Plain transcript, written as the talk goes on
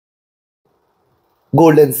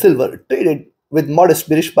Gold and silver traded with modest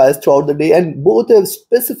bearish bias throughout the day, and both have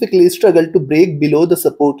specifically struggled to break below the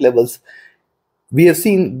support levels. We have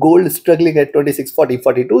seen gold struggling at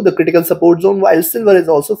 26.40.42, the critical support zone, while silver has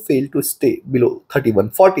also failed to stay below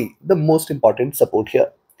 31.40, the most important support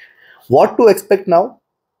here. What to expect now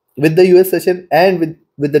with the US session and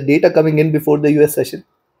with the data coming in before the US session?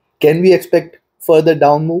 Can we expect further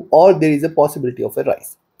down move, or there is a possibility of a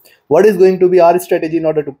rise? What is going to be our strategy in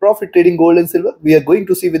order to profit trading gold and silver? We are going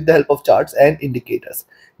to see with the help of charts and indicators.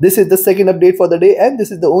 This is the second update for the day, and this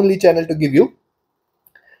is the only channel to give you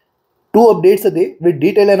 2 updates a day with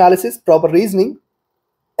detailed analysis, proper reasoning,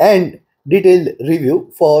 and detailed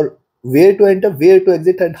review for where to enter, where to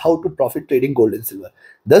exit, and how to profit trading gold and silver.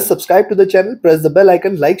 Thus, subscribe to the channel, press the bell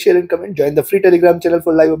icon, like, share, and comment, join the free Telegram channel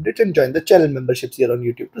for live updates, and join the channel memberships here on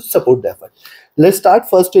YouTube to support the effort. Let's start.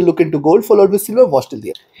 First, we'll look into gold, followed with silver. Watch till the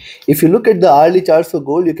end. If you look at the hourly charts for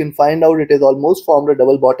gold, you can find out it has almost formed a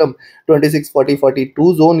double bottom,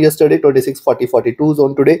 26.40.42 zone yesterday, 26.40.42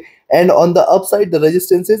 zone today, and on the upside, the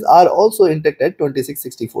resistances are also intact at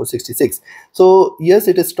 26.64.66. So yes,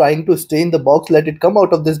 it is trying to stay in the box. Let it come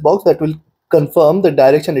out of this box. That will confirm the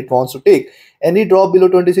direction it wants to take. Any drop below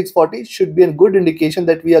 26.40 should be a good indication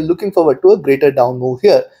that we are looking forward to a greater down move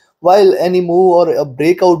here, while any move or a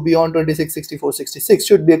breakout beyond 26.64.66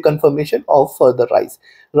 should be a confirmation of further rise.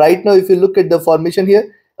 Right now, if you look at the formation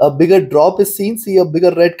here, a bigger drop is seen. See a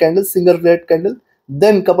bigger red candle, single red candle,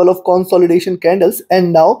 then couple of consolidation candles,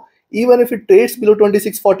 and now even if it trades below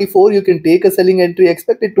 26.44, you can take a selling entry.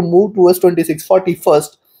 Expect it to move towards 26.40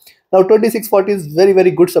 first. Now 26.40 is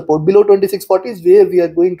very good support. Below 26.40 is where we are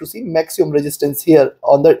going to see maximum resistance here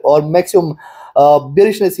on the, or maximum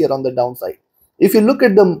bearishness here on the downside. If you look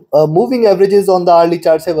at the moving averages on the hourly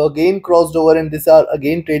charts, have again crossed over, and these are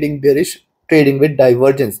again trading bearish, trading with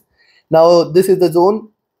divergence. Now this is the zone.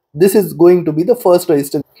 This is going to be the first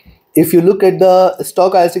resistance. If you look at the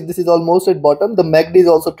stochastic, this is almost at bottom. The MACD is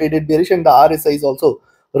also traded bearish, and the RSI is also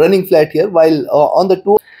running flat here, while on the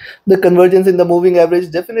two, the convergence in the moving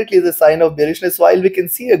average definitely is a sign of bearishness. While we can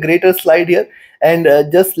see a greater slide here, and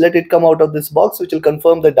just let it come out of this box, which will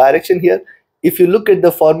confirm the direction here. If you look at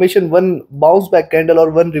the formation, one bounce back candle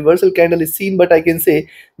or one reversal candle is seen, but I can say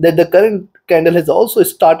that the current candle has also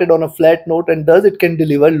started on a flat note, and thus it can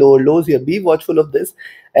deliver lower lows here. Be watchful of this.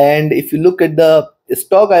 And if you look at the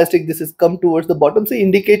stochastic, this has come towards the bottom. So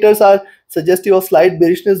indicators are suggestive of slight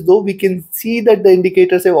bearishness, though we can see that the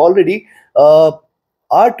indicators have already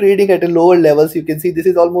are trading at a lower levels. You can see this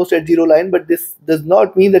is almost at zero line, but this does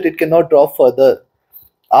not mean that it cannot drop further.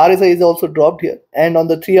 RSI is also dropped here, and on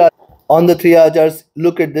the 3 hour charts,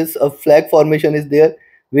 look at this, a flag formation is there.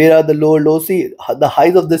 Where are the lower lows? See, the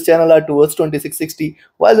highs of this channel are towards 26.60,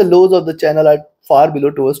 while the lows of the channel are far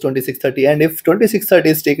below towards 26.30. And if 26.30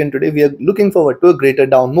 is taken today, we are looking forward to a greater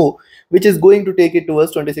down move, which is going to take it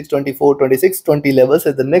towards 26.24, 26.20 levels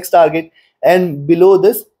as the next target. And below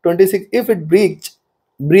this 26, if it breaks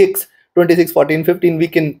 26.14.15, we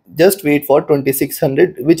can just wait for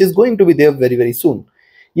 2600, which is going to be there very soon.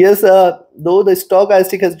 Yes, though the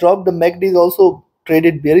stochastic has dropped, the MACD is also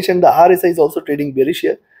traded bearish, and the RSI is also trading bearish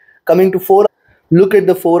here. Coming to 4, look at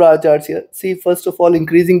the 4-hour charts here. See, first of all,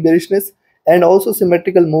 increasing bearishness and also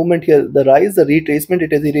symmetrical movement here. The rise, the retracement,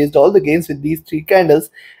 it has erased all the gains with these 3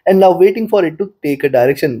 candles, and now waiting for it to take a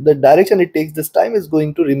direction. The direction it takes this time is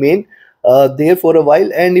going to remain there for a while.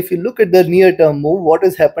 And if you look at the near term move, what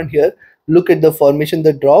has happened here? Look at the formation,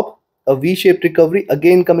 the drop, a V-shaped recovery,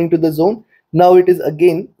 again coming to the zone. Now it is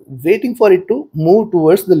again waiting for it to move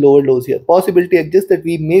towards the lower lows here. Possibility exists that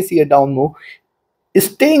we may see a down move.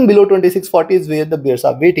 Staying below 26.40 is where the bears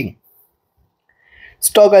are waiting.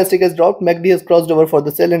 Stochastic has dropped, MACD has crossed over for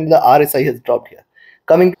the sell, and the RSI has dropped here.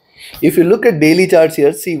 If you look at daily charts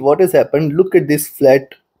here, see what has happened. Look at this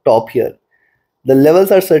flat top here. The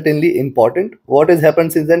levels are certainly important. What has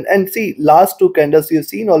happened since then? And see, last 2 candles you've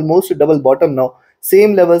seen almost a double bottom now.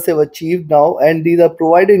 Same levels have achieved now, and these are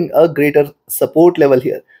providing a greater support level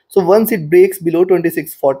here. So once it breaks below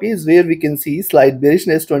 26.40 is where we can see slight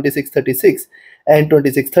bearishness. 26.36 and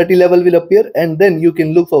 26.30 level will appear, and then you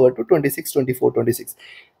can look forward to 26.24, 26.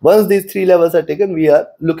 Once these 3 levels are taken, we are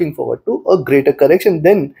looking forward to a greater correction.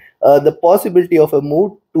 Then the possibility of a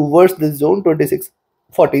move towards this zone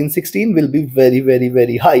 26.14.16 will be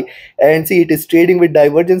very high. And see, it is trading with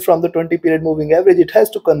divergence from the 20 period moving average. It has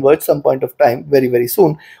to converge some point of time very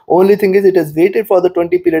soon. Only thing is, it has waited for the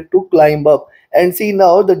 20 period to climb up, and see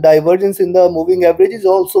now the divergence in the moving average is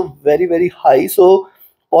also very high. So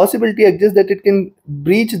possibility exists that it can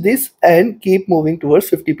breach this and keep moving towards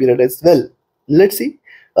 50 period as well. Let's see.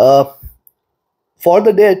 For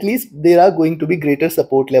the day at least, there are going to be greater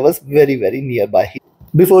support levels very nearby.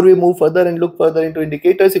 Before we move further and look further into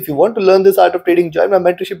indicators, if you want to learn this art of trading, join my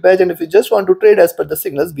mentorship batch. And if you just want to trade as per the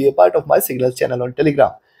signals, be a part of my signals channel on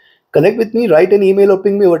Telegram. Connect with me, write an email or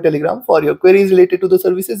ping me over Telegram for your queries related to the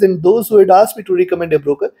services. And those who had asked me to recommend a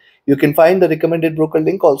broker, you can find the recommended broker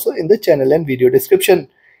link also in the channel and video description.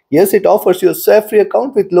 Yes, it offers you a swap-free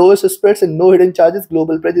account with lowest spreads and no hidden charges,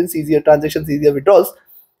 global presence, easier transactions, easier withdrawals,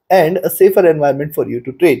 and a safer environment for you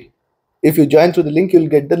to trade. If you join through the link, you'll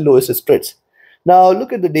get the lowest spreads. Now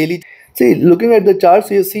look at the daily. See, looking at the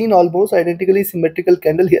charts, you've seen almost identically symmetrical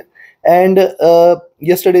candle here. And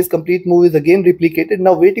yesterday's complete move is again replicated,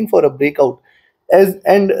 now waiting for a breakout.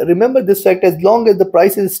 And remember this fact, as long as the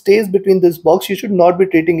price stays between this box, you should not be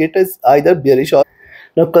treating it as either bearish or.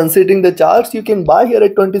 Now considering the charts, you can buy here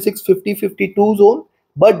at 26.50-52 zone,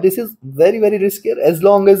 but this is very riskier. As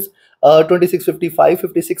long as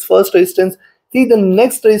 26.55-56 first resistance, see the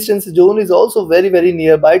next resistance zone is also very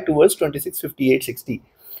nearby towards 26.58-60.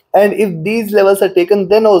 And if these levels are taken,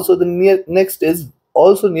 then also the next is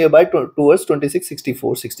also nearby towards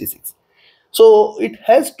 26.64-66. So it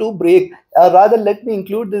has to break. Rather, let me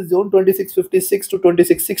include this zone 26.56 to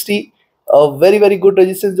 26.60, a very good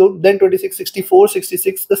resistance zone. Then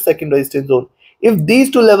 26.64-66, the second resistance zone. If these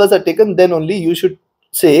two levels are taken, then only you should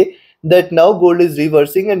say that now gold is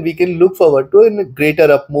reversing and we can look forward to a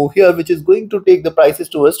greater up move here, which is going to take the prices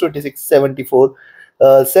towards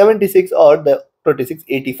 26.74, 76 or the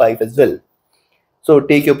 26.85 as well. So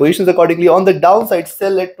take your positions accordingly. On the downside,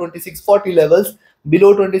 sell at 26.40 levels.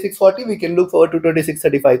 Below 26.40, we can look forward to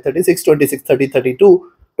 26.35, 36, 26.30,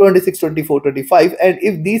 32, 26.24, 25. And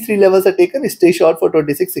if these three levels are taken, stay short for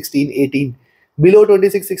 26.16, 18. Below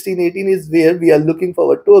 26.16, 18 is where we are looking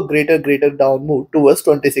forward to a greater down move towards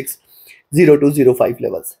 26.0205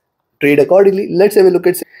 levels. Trade accordingly. Let's have a look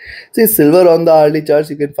at, see, silver on the hourly charts.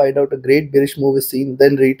 You can find out a great bearish move is seen,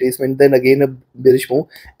 then retracement, then again a bearish move,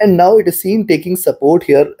 and now it is seen taking support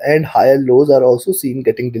here, and higher lows are also seen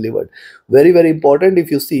getting delivered. Very important. If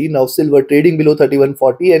you see now silver trading below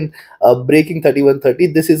 31.40 and breaking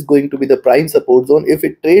 31.30, this is going to be the prime support zone. If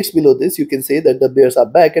it trades below this, you can say that the bears are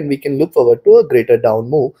back and we can look forward to a greater down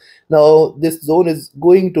move. Now this zone is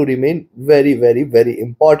going to remain very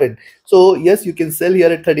important. So yes, you can sell here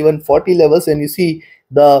at 31.40 levels, and you see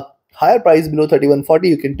the higher price below 31.40,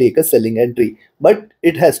 you can take a selling entry, but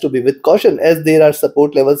it has to be with caution, as there are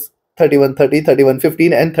support levels 31.30,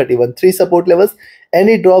 31.15 and 31.3 support levels.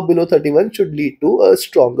 Any drop below 31 should lead to a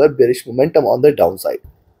stronger bearish momentum on the downside.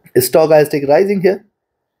 Stochastic rising here.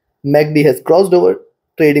 MACD has crossed over,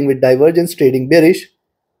 trading with divergence, trading bearish.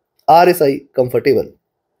 RSI comfortable.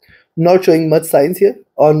 Not showing much signs here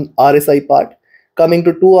on RSI part. Coming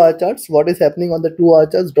to 2-hour charts, what is happening on the 2-hour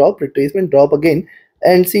charts? Drop, retracement, drop again,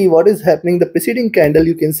 and see what is happening. The preceding candle,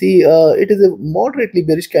 you can see it is a moderately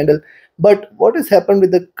bearish candle, but what has happened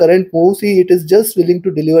with the current move? See, it is just willing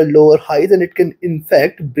to deliver lower highs, and it can in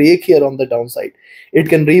fact break here on the downside. It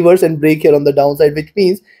can reverse and break here on the downside, which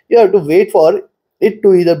means you have to wait for it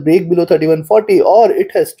to either break below 31.40 or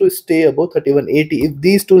it has to stay above 31.80. If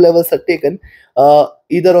these two levels are taken,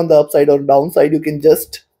 either on the upside or downside, you can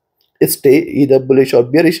just stay either bullish or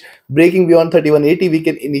bearish. Breaking beyond 31.80, we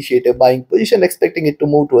can initiate a buying position, expecting it to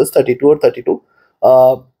move towards 32 or 32,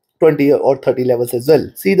 20 or 30 levels as well.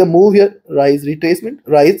 See the move here, rise, retracement,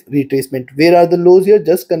 rise, retracement. Where are the lows here?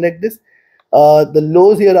 Just connect this. The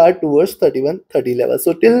lows here are towards 31.30 levels.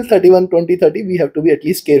 So till 31.20.30, we have to be at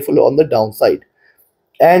least careful on the downside.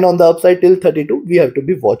 And on the upside till 32, we have to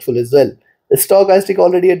be watchful as well. The stochastic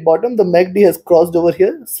already at bottom. The MACD has crossed over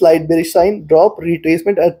here. Slight bearish sign, drop,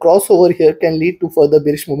 retracement, and crossover here can lead to further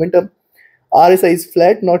bearish momentum. RSI is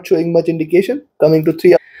flat, not showing much indication. Coming to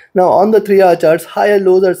 3 hour. Now on the 3-hour charts, higher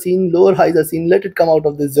lows are seen, lower highs are seen. Let it come out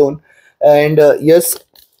of this zone. And yes,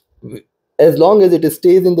 as long as it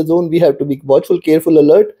stays in the zone, we have to be watchful, careful,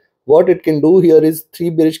 alert. What it can do here is 3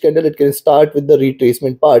 bearish candle. It can start with the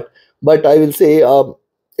retracement part, but I will say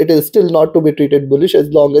it is still not to be treated bullish as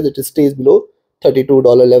long as it stays below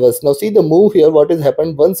 $32 levels. Now see the move here. What has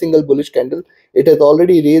happened? One single bullish candle. It has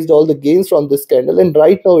already raised all the gains from this candle, and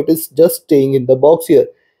right now it is just staying in the box here,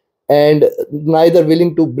 and neither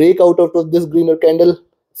willing to break out of this greener candle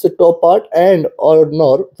top part and or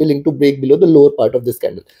nor willing to break below the lower part of this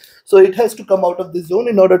candle. So it has to come out of this zone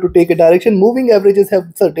in order to take a direction. Moving averages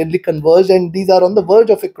have certainly converged, and these are on the verge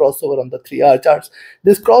of a crossover on the 3-hour charts.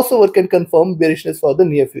 This crossover can confirm bearishness for the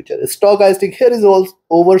near future. Stochastic here is also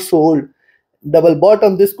oversold, double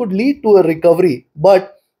bottom. This could lead to a recovery,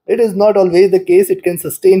 but it is not always the case. It can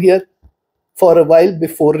sustain here for a while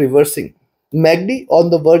before reversing. MACD on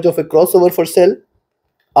the verge of a crossover for sell.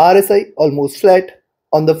 RSI almost flat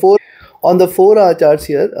on the 4-hour charts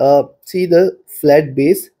here. See the flat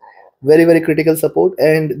base, very critical support,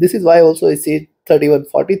 and this is why also I say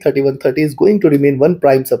 3140, 3130 is going to remain one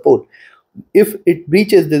prime support. If it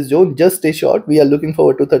breaches this zone, just stay short. We are looking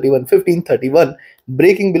forward to 3115, 31.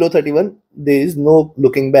 Breaking below 31, there is no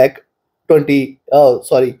looking back.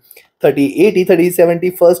 3080,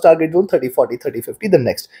 3070 first target zone, 3040, 3050 the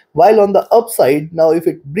next. While on the upside, now if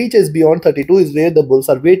it breaches beyond 32 is where the bulls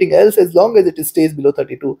are waiting. Else, as long as it stays below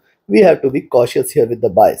 32, we have to be cautious here with the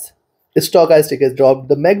buys. The stochastic has dropped.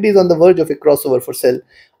 The MACD is on the verge of a crossover for sell.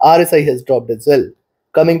 RSI has dropped as well.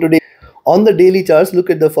 Coming to on the daily charts, look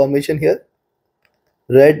at the formation here.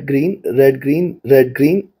 Red, green, red, green, red,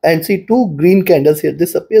 green, and see two green candles here.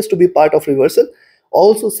 This appears to be part of reversal.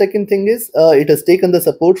 Also, second thing is it has taken the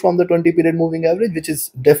support from the 20 period moving average, which is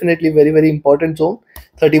definitely very important zone.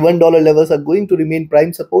 $31 levels are going to remain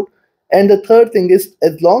prime support. And the third thing is,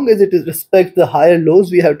 as long as it is respect the higher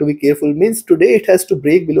lows, we have to be careful. Means today it has to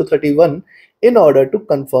break below 31 in order to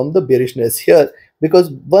confirm the bearishness here,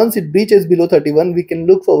 because once it breaches below 31, we can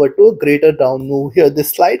look forward to a greater down move here.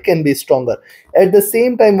 This slide can be stronger. At the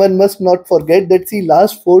same time, one must not forget that see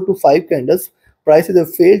last 4 to 5 candles, prices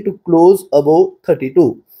have failed to close above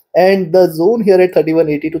 32. And the zone here at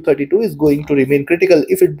 3180 to 32 is going to remain critical.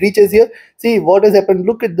 If it breaches here, see what has happened.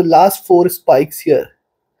 Look at the last 4 spikes here,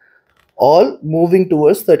 all moving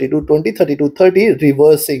towards 3220, 3230,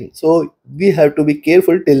 reversing. So we have to be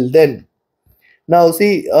careful till then. Now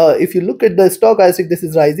see, if you look at the stochastic, this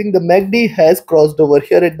is rising. The MACD has crossed over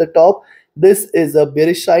here at the top. This is a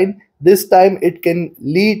bearish sign. This time it can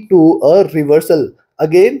lead to a reversal.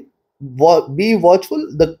 Again, be watchful.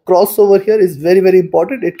 The crossover here is very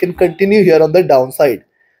important. It can continue here on the downside.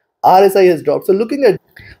 RSI has dropped. So looking at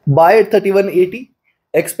buy at 3180,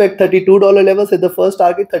 expect $32 levels at the first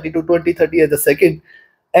target, 3220, 30 as the second,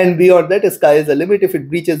 and beyond that, sky is the limit. If it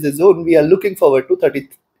breaches the zone, we are looking forward to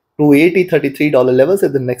 3280, $33 levels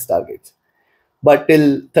as the next targets. But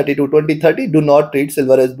till 3220, 30, do not treat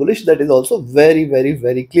silver as bullish. That is also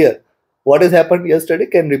very clear. What has happened yesterday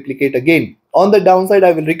can replicate again. On the downside,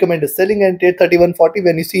 I will recommend a selling entry at 3140.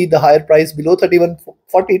 When you see the higher price below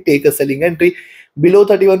 3140, take a selling entry. Below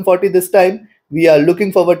 3140 this time, we are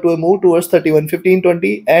looking forward to a move towards 3115,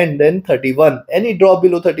 20 and then 31. Any drop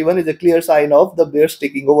below 31 is a clear sign of the bears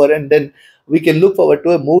taking over, and then we can look forward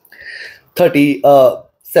to a move 30,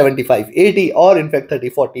 75, 80, or in fact 30,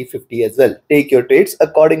 40, 50 as well. Take your trades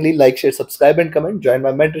accordingly. Like, share, subscribe and comment. Join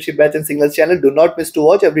my mentorship batch and signals channel. Do not miss to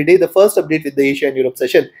watch every day the first update with the Asia and Europe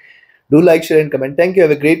session. Do like, share and comment. Thank you.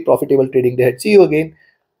 Have a great profitable trading day ahead. See you again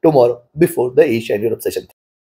tomorrow before the Asia and Europe session.